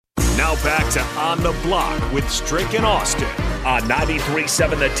Now back to On the Block with Strick and Austin on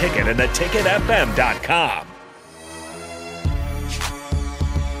 93.7 The Ticket and theticketfm.com.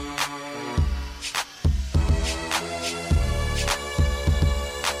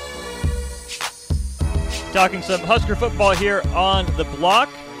 Talking some Husker football here on The Block.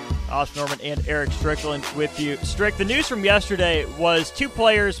 Austin Norman and Eric Strickland with you. Strick, the news from yesterday was two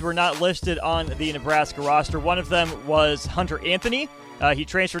players were not listed on the Nebraska roster. One of them was Hunter Anthony. He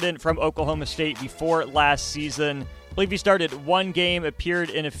transferred in from Oklahoma State before last season. I believe he started one game, appeared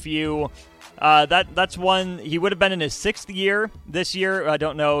in a few. That's one. He would have been in his sixth year this year. I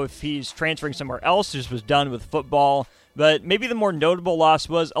don't know if he's transferring somewhere else, just was done with football. But maybe the more notable loss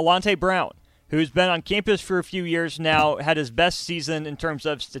was Alante Brown, who's been on campus for a few years now, had his best season in terms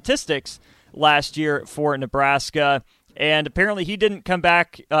of statistics last year for Nebraska. And apparently he didn't come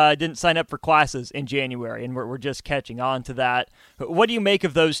back, didn't sign up for classes in January, and we're just catching on to that. What do you make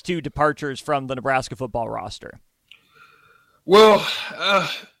of those two departures from the Nebraska football roster? Well,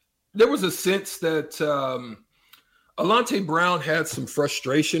 there was a sense that Alante Brown had some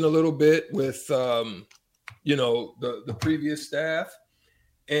frustration a little bit with, the previous staff,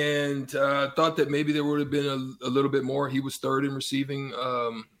 and thought that maybe there would have been a little bit more. He was third in receiving,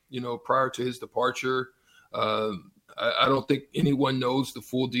 prior to his departure. I don't think anyone knows the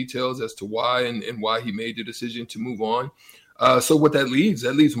full details as to why and why he made the decision to move on. So what that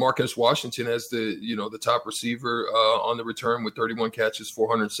leaves Marcus Washington as the top receiver on the return with 31 catches,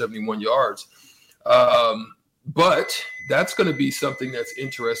 471 yards. But that's going to be something that's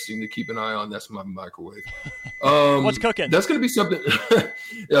interesting to keep an eye on. That's my microwave. What's cooking? That's going to be something.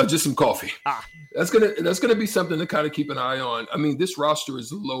 Just some coffee. That's going to be something to kind of keep an eye on. I mean, this roster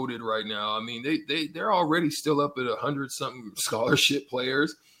is loaded right now. I mean, they're already still up at 100-something scholarship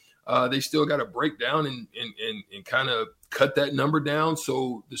players. They still got to break down and kind of cut that number down.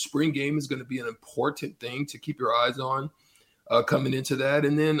 So the spring game is going to be an important thing to keep your eyes on. Coming into that.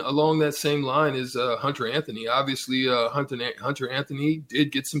 And then along that same line is Hunter Anthony. Obviously, Hunter Anthony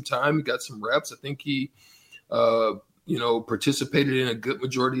did get some time. He got some reps. I think he, participated in a good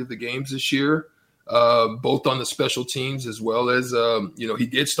majority of the games this year, both on the special teams as well as, he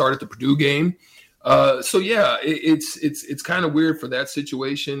did start at the Purdue game. It's kind of weird for that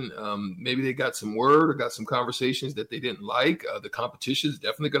situation. Maybe they got some word or got some conversations that they didn't like. The competition is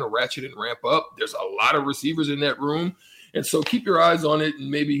definitely going to ratchet and ramp up. There's a lot of receivers in that room. And so keep your eyes on it. And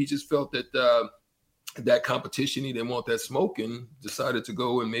maybe he just felt that that competition, he didn't want that smoke and decided to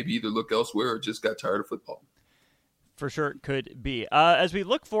go and maybe either look elsewhere or just got tired of football. For sure it could be. As we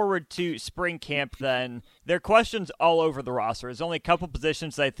look forward to spring camp, then, there are questions all over the roster. There's only a couple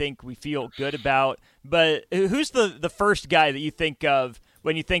positions I think we feel good about. But who's the first guy that you think of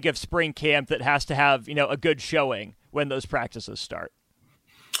when you think of spring camp that has to have, a good showing when those practices start?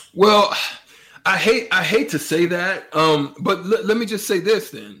 Well, I hate to say that, but let me just say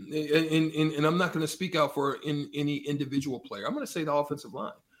this then, and I'm not going to speak out for any individual player. I'm going to say the offensive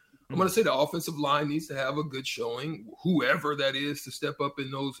line. I'm going to say the offensive line needs to have a good showing, whoever that is, to step up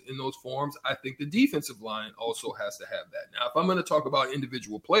in those forms. I think the defensive line also has to have that. Now, if I'm going to talk about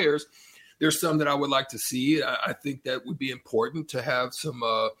individual players, there's some that I would like to see. I think that would be important to have some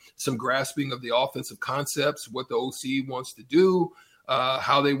grasping of the offensive concepts, what the OC wants to do.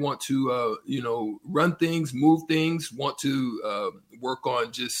 How they want to, run things, move things, want to work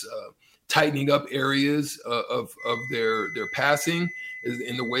on just tightening up areas of their passing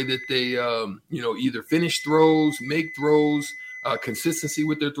in the way that they, either finish throws, make throws, consistency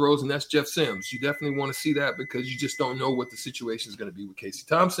with their throws. And that's Jeff Sims. You definitely want to see that because you just don't know what the situation is going to be with Casey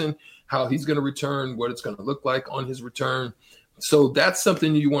Thompson, how he's going to return, what it's going to look like on his return. So that's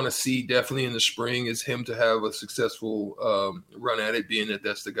something you want to see definitely in the spring, is him to have a successful run at it, being that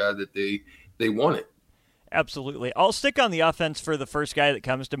that's the guy that they wanted. Absolutely. I'll stick on the offense for the first guy that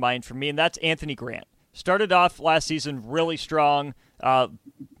comes to mind for me, and that's Anthony Grant. Started off last season really strong,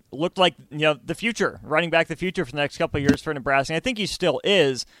 looked like the future, running back the future for the next couple of years for Nebraska. And I think he still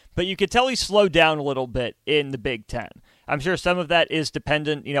is, but you could tell he slowed down a little bit in the Big Ten. I'm sure some of that is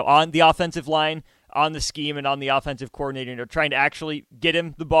dependent, on the offensive line, on the scheme, and on the offensive coordinator, trying to actually get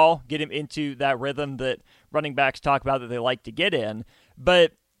him the ball, get him into that rhythm that running backs talk about that they like to get in.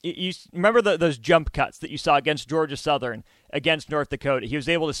 But you remember those jump cuts that you saw against Georgia Southern, against North Dakota. He was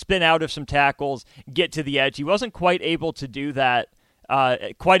able to spin out of some tackles, get to the edge. He wasn't quite able to do that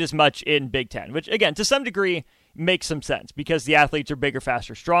quite as much in Big Ten, which, again, to some degree makes some sense because the athletes are bigger,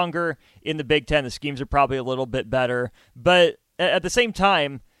 faster, stronger. In the Big Ten, the schemes are probably a little bit better. But at the same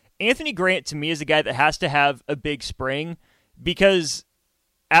time, Anthony Grant, to me, is a guy that has to have a big spring because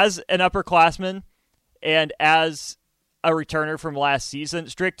as an upperclassman and as a returner from last season.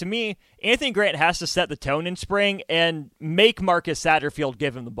 Strick, to me, Anthony Grant has to set the tone in spring and make Marcus Satterfield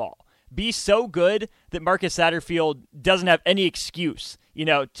give him the ball. Be so good that Marcus Satterfield doesn't have any excuse,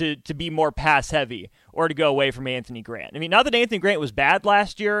 to be more pass heavy or to go away from Anthony Grant. I mean, not that Anthony Grant was bad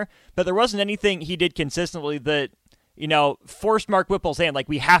last year, but there wasn't anything he did consistently that, forced Mark Whipple's hand. Like,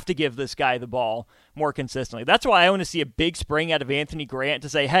 we have to give this guy the ball more consistently. That's why I want to see a big spring out of Anthony Grant to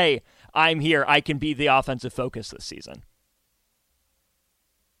say, hey, I'm here. I can be the offensive focus this season.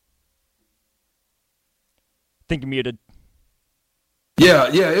 Think you're muted.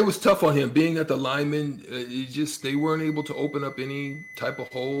 Yeah, it was tough on him being at the lineman. They weren't able to open up any type of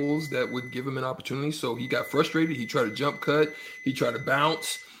holes that would give him an opportunity. So he got frustrated. He tried to jump cut. He tried to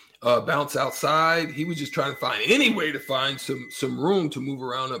bounce outside. He was just trying to find any way to find some room to move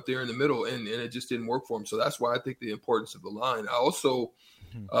around up there in the middle, and it just didn't work for him. So that's why I think the importance of the line. I also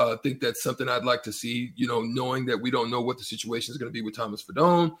think that's something I'd like to see. Knowing that we don't know what the situation is going to be with Thomas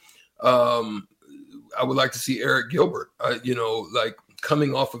Fedone. I would like to see Eric Gilbert.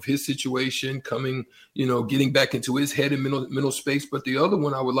 Coming off of his situation, getting back into his head in middle space. But the other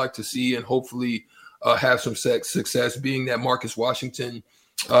one I would like to see and hopefully have some success being that Marcus Washington.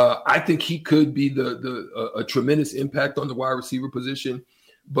 I think he could be a tremendous impact on the wide receiver position.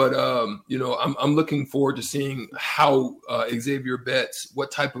 But, I'm looking forward to seeing how Xavier Betts,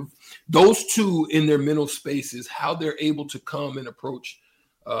 what type of those two in their middle spaces, how they're able to come and approach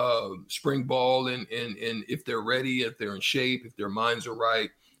spring ball and if they're ready, if they're in shape, if their minds are right,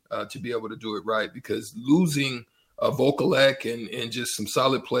 to be able to do it right. Because losing Vokalek and just some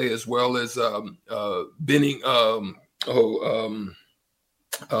solid play, as well as Brewington.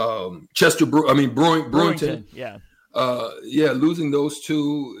 Losing those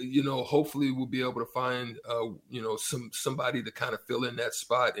two, hopefully we'll be able to find somebody to kind of fill in that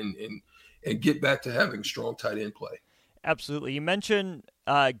spot and get back to having strong tight end play. Absolutely. You mentioned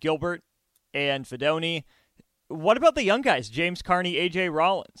Gilbert and Fedone. What about the young guys, James Carney, A.J.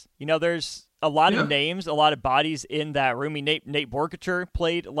 Rollins? There's a lot of names, a lot of bodies in that room. Nate Borkacher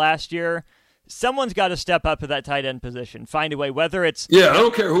played last year. Someone's got to step up to that tight end position, find a way, whether it's... Yeah, I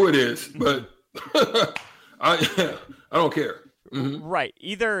don't care who it is, but I don't care. Mm-hmm. Right.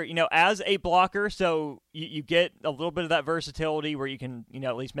 Either, as a blocker, so you get a little bit of that versatility where you can,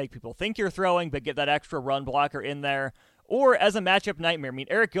 at least make people think you're throwing, but get that extra run blocker in there. Or as a matchup nightmare. I mean,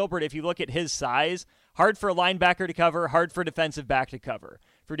 Eric Gilbert, if you look at his size, hard for a linebacker to cover, hard for a defensive back to cover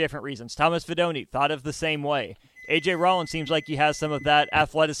for different reasons. Thomas Fedone thought of the same way. A.J. Rollins seems like he has some of that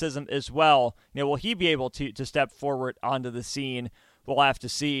athleticism as well. Will he be able to step forward onto the scene? We'll have to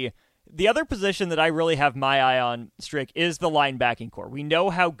see. The other position that I really have my eye on, Strick, is the linebacking core. We know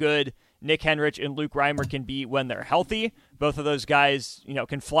how good Nick Henrich and Luke Reimer can be when they're healthy. Both of those guys,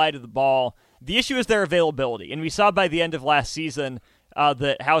 can fly to the ball. The issue is their availability, and we saw by the end of last season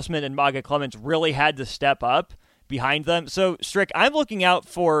that Houseman and Maga Clemens really had to step up behind them. So, Strick, I'm looking out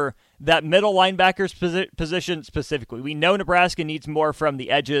for that middle linebackers position specifically. We know Nebraska needs more from the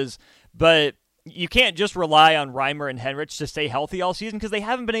edges, but you can't just rely on Reimer and Henrich to stay healthy all season because they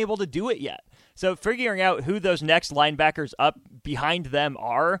haven't been able to do it yet. So figuring out who those next linebackers up behind them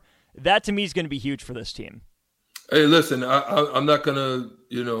are, that to me is going to be huge for this team. Hey, listen, I'm not going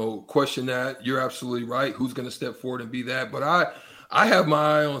to, question that. You're absolutely right. Who's going to step forward and be that? But I have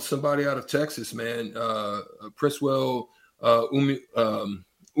my eye on somebody out of Texas, man. Presswell Uman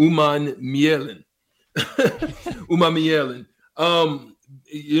Mielen. Uman Mielen.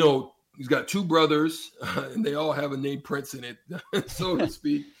 He's got two brothers, and they all have a name Prince in it, so to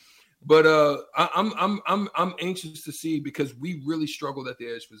speak. But I'm anxious to see, because we really struggled at the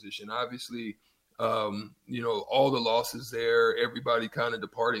edge position. Obviously, all the losses there, everybody kind of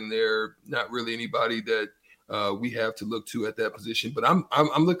departing there. Not really anybody that we have to look to at that position. But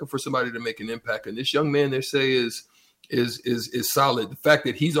I'm looking for somebody to make an impact. And this young man, they say, is solid. The fact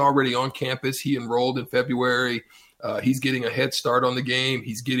that he's already on campus, he enrolled in February. He's getting a head start on the game.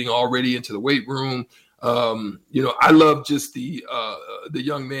 He's getting already into the weight room. I love just the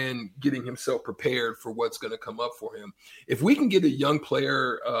young man getting himself prepared for what's going to come up for him. If we can get a young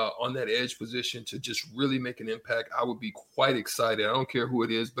player on that edge position to just really make an impact, I would be quite excited. I don't care who it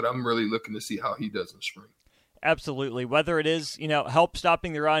is, but I'm really looking to see how he does in the spring. Absolutely. Whether it is, help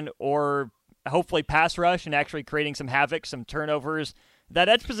stopping the run or hopefully pass rush and actually creating some havoc, some turnovers, that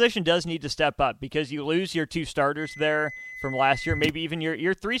edge position does need to step up, because you lose your two starters there from last year, maybe even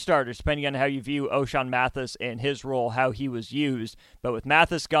your three starters, depending on how you view O'Shawn Mathis and his role, how he was used. But with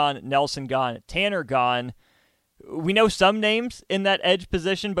Mathis gone, Nelson gone, Tanner gone, we know some names in that edge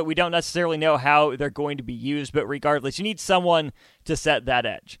position, but we don't necessarily know how they're going to be used. But regardless, you need someone to set that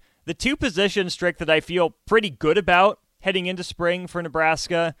edge. The two positions, Strick, that I feel pretty good about heading into spring for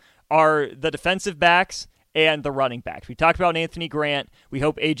Nebraska are the defensive backs and the running backs. We talked about Anthony Grant. We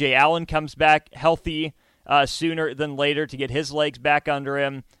hope A.J. Allen comes back healthy sooner than later to get his legs back under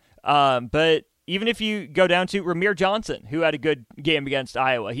him. But even if you go down to Ramir Johnson, who had a good game against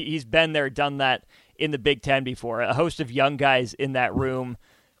Iowa, he's been there, done that in the Big Ten before. A host of young guys in that room.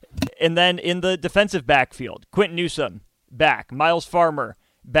 And then in the defensive backfield, Quentin Newsome, back. Miles Farmer,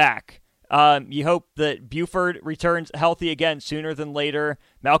 back. You hope that Buford returns healthy again sooner than later.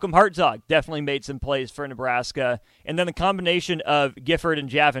 Malcolm Hartzog definitely made some plays for Nebraska. And then the combination of Gifford and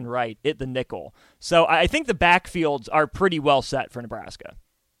Javin Wright at the nickel. So I think the backfields are pretty well set for Nebraska.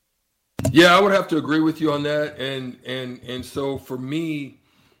 Yeah, I would have to agree with you on that. And so for me,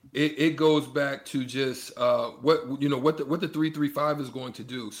 it goes back to just what the 3-3-5 is going to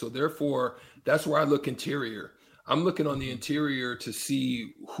do. So therefore, that's where I look interior. I'm looking on the interior to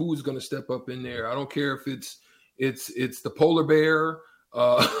see who's going to step up in there. I don't care if it's the polar bear.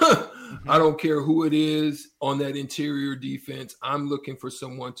 I don't care who it is on that interior defense. I'm looking for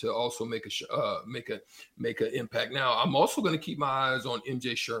someone to also make an impact. Now, I'm also going to keep my eyes on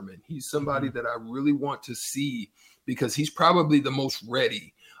MJ Sherman. He's somebody that I really want to see because he's probably the most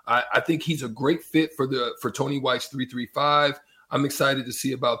ready. I think he's a great fit for Tony White's 3-3-5. I'm excited to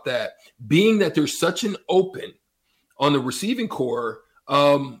see about that. Being that there's such an open on the receiving core,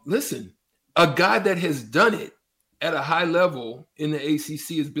 listen, a guy that has done it at a high level in the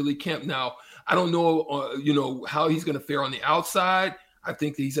ACC is Billy Kemp. Now, I don't know, how he's going to fare on the outside. I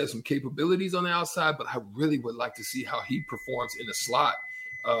think that he's had some capabilities on the outside, but I really would like to see how he performs in the slot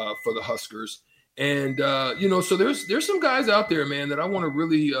for the Huskers. And, so there's some guys out there, man, that I want to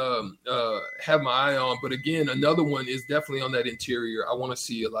really have my eye on. But again, another one is definitely on that interior. I want to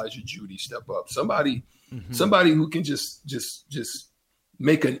see Elijah Judy step up. Somebody who can just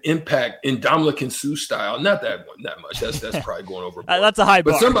make an impact in Dominican Sue style. Not that much. That's probably going over. That's a high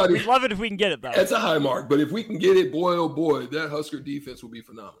bar. But We'd love it if we can get it, though. That's a high mark. But if we can get it, boy, oh boy, that Husker defense will be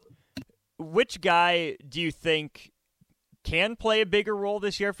phenomenal. Which guy do you think can play a bigger role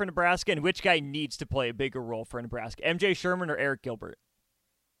this year for Nebraska, and which guy needs to play a bigger role for Nebraska? MJ Sherman or Eric Gilbert?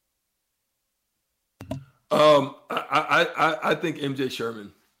 I think MJ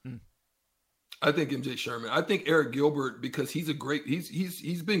Sherman. I think MJ Sherman. I think Eric Gilbert, because he's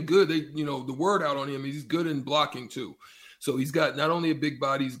been good. The word out on him, he's good in blocking too. So he's got not only a big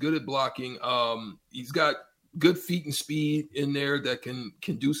body, he's good at blocking. He's got good feet and speed in there that can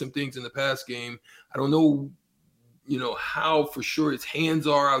do some things in the pass game. I don't know, how for sure his hands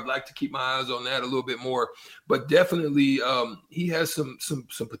are. I would like to keep my eyes on that a little bit more, but definitely he has some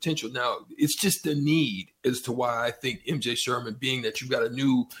potential. Now it's just the need as to why I think MJ Sherman, being that you've got a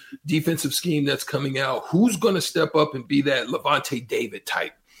new defensive scheme that's coming out, who's going to step up and be that Levante David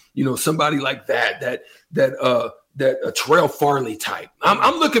type, somebody like that Terrell Farley type.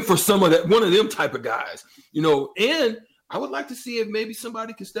 I'm looking for one of them type of guys, and I would like to see if maybe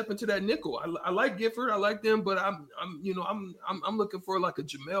somebody can step into that nickel. I like Gifford, I like them, but I'm looking for like a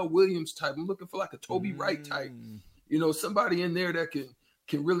Jamel Williams type. I'm looking for like a Toby Wright type. Somebody in there that can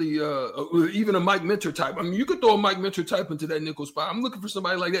really, even a Mike Minter type. I mean, you could throw a Mike Minter type into that nickel spot. I'm looking for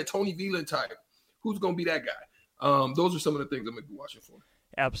somebody like that, Tony Veland type. Who's going to be that guy? Those are some of the things I'm going to be watching for.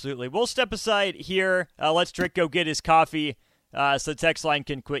 Absolutely. We'll step aside here. Let's Trick go get his coffee. So the text line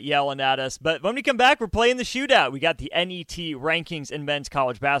can quit yelling at us. But when we come back, we're playing the shootout. We got the NET rankings in men's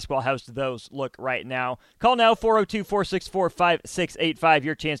college basketball. How's those look right now? Call now, 402-464-5685.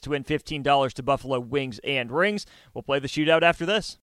 Your chance to win $15 to Buffalo Wings and Rings. We'll play the shootout after this.